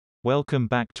Welcome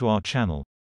back to our channel.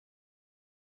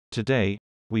 Today,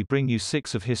 we bring you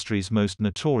 6 of history's most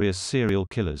notorious serial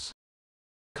killers.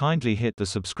 Kindly hit the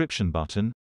subscription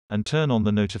button, and turn on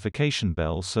the notification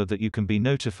bell so that you can be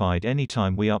notified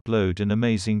anytime we upload an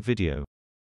amazing video.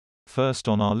 First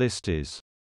on our list is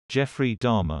Jeffrey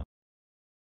Dahmer.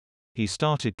 He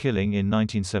started killing in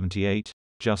 1978,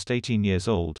 just 18 years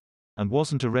old, and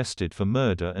wasn't arrested for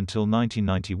murder until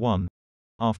 1991,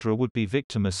 after a would-be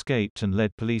victim escaped and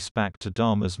led police back to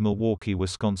Dahmer's Milwaukee,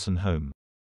 Wisconsin home.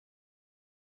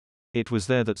 It was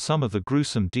there that some of the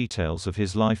gruesome details of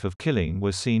his life of killing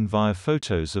were seen via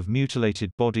photos of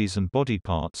mutilated bodies and body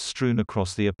parts strewn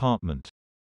across the apartment.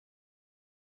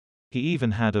 He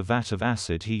even had a vat of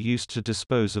acid he used to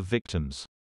dispose of victims.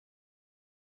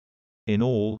 In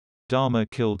all, Dahmer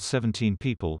killed 17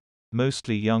 people,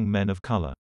 mostly young men of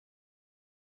color.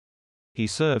 He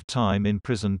served time in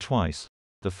prison twice,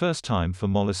 the first time for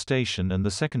molestation and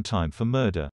the second time for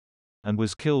murder, and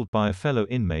was killed by a fellow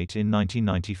inmate in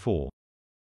 1994.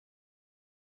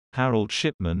 Harold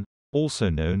Shipman,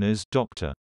 also known as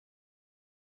Dr.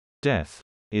 Death,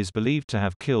 is believed to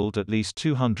have killed at least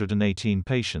 218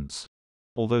 patients,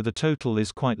 although the total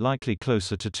is quite likely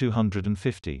closer to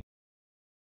 250.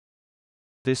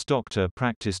 This doctor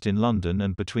practiced in London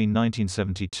and between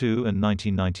 1972 and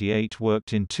 1998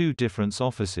 worked in 2 different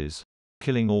offices,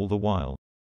 killing all the while.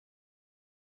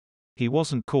 He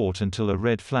wasn't caught until a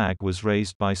red flag was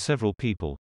raised by several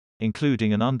people,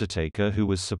 including an undertaker who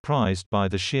was surprised by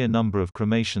the sheer number of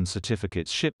cremation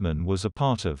certificates Shipman was a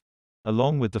part of,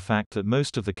 along with the fact that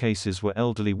most of the cases were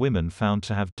elderly women found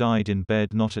to have died in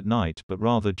bed not at night but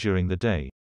rather during the day.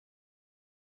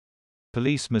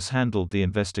 Police mishandled the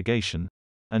investigation,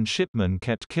 and Shipman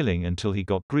kept killing until he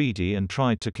got greedy and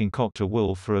tried to concoct a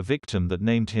will for a victim that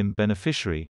named him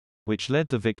beneficiary, which led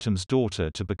the victim's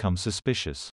daughter to become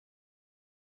suspicious.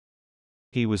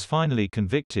 He was finally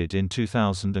convicted in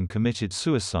 2000 and committed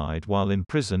suicide while in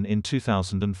prison in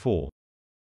 2004.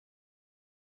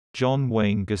 John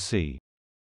Wayne Gacy.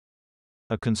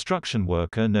 A construction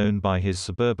worker known by his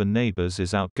suburban neighbors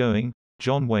as outgoing,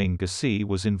 John Wayne Gacy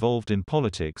was involved in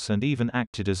politics and even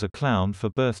acted as a clown for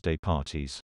birthday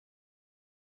parties.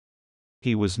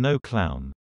 He was no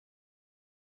clown.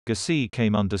 Gacy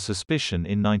came under suspicion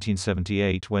in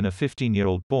 1978 when a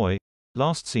 15-year-old boy,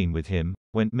 last seen with him,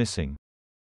 went missing.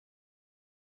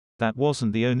 That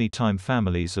wasn't the only time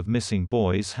families of missing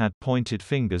boys had pointed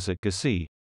fingers at Gacy,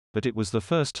 but it was the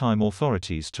first time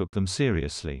authorities took them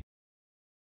seriously.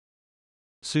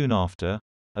 Soon after,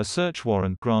 a search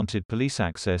warrant granted police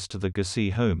access to the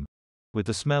Gacy home, with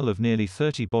the smell of nearly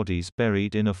 30 bodies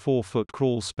buried in a 4-foot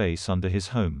crawl space under his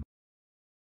home.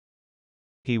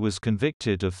 He was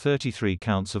convicted of 33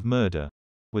 counts of murder,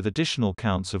 with additional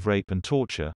counts of rape and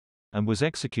torture, and was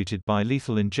executed by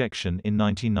lethal injection in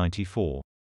 1994.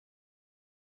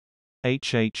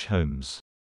 H. Holmes.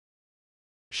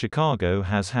 Chicago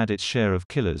has had its share of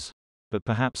killers, but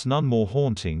perhaps none more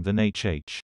haunting than H.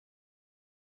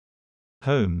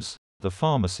 Holmes, the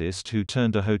pharmacist who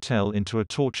turned a hotel into a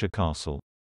torture castle.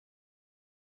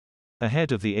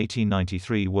 Ahead of the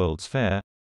 1893 World's Fair,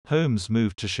 Holmes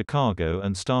moved to Chicago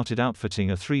and started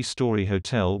outfitting a 3-story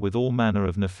hotel with all manner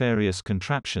of nefarious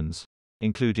contraptions,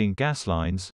 including gas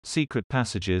lines, secret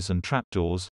passages and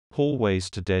trapdoors,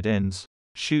 hallways to dead ends,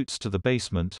 chutes to the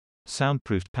basement,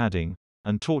 soundproofed padding,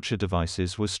 and torture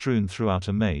devices were strewn throughout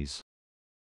a maze.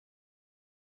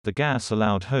 The gas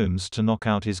allowed Holmes to knock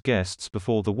out his guests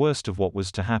before the worst of what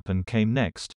was to happen came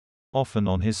next, often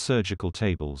on his surgical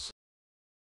tables.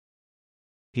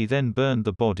 He then burned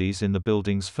the bodies in the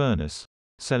building's furnace,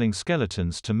 selling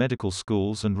skeletons to medical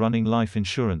schools and running life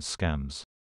insurance scams.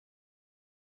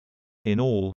 In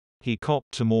all, he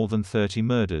copped to more than 30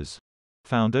 murders,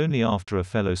 found only after a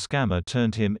fellow scammer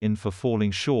turned him in for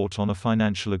falling short on a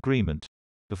financial agreement,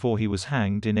 before he was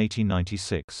hanged in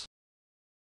 1896.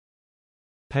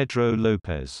 Pedro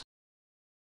Lopez.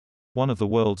 One of the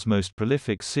world's most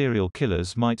prolific serial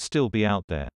killers might still be out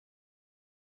there.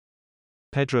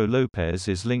 Pedro Lopez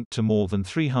is linked to more than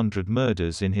 300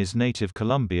 murders in his native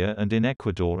Colombia and in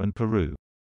Ecuador and Peru.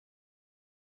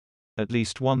 At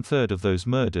least 1/3 of those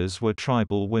murders were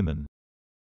tribal women.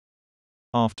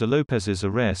 After Lopez's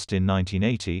arrest in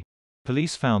 1980,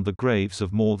 police found the graves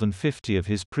of more than 50 of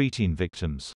his preteen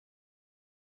victims.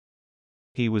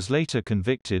 He was later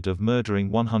convicted of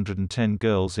murdering 110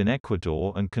 girls in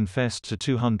Ecuador and confessed to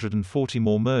 240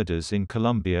 more murders in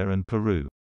Colombia and Peru.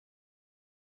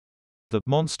 The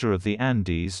monster of the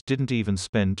Andes didn't even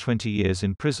spend 20 years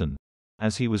in prison,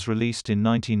 as he was released in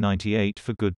 1998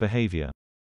 for good behavior.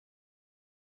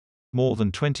 More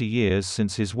than 20 years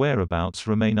since his whereabouts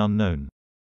remain unknown.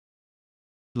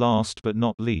 Last but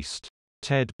not least,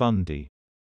 Ted Bundy.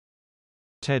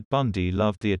 Ted Bundy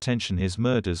loved the attention his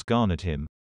murders garnered him,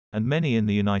 and many in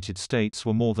the United States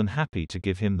were more than happy to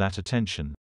give him that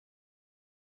attention.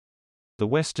 The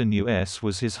western U.S.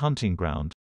 was his hunting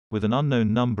ground, with an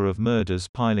unknown number of murders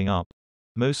piling up,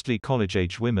 mostly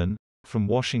college-age women, from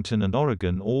Washington and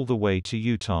Oregon all the way to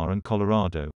Utah and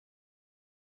Colorado.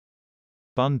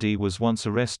 Bundy was once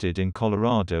arrested in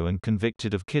Colorado and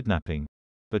convicted of kidnapping,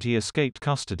 but he escaped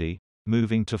custody,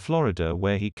 moving to Florida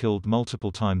where he killed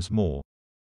multiple times more.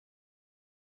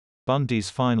 Bundy's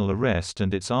final arrest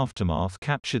and its aftermath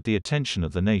captured the attention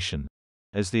of the nation,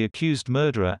 as the accused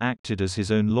murderer acted as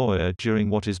his own lawyer during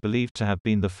what is believed to have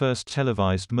been the first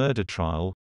televised murder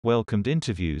trial, welcomed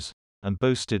interviews, and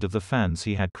boasted of the fans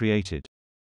he had created.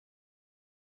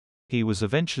 He was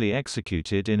eventually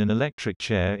executed in an electric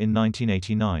chair in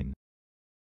 1989.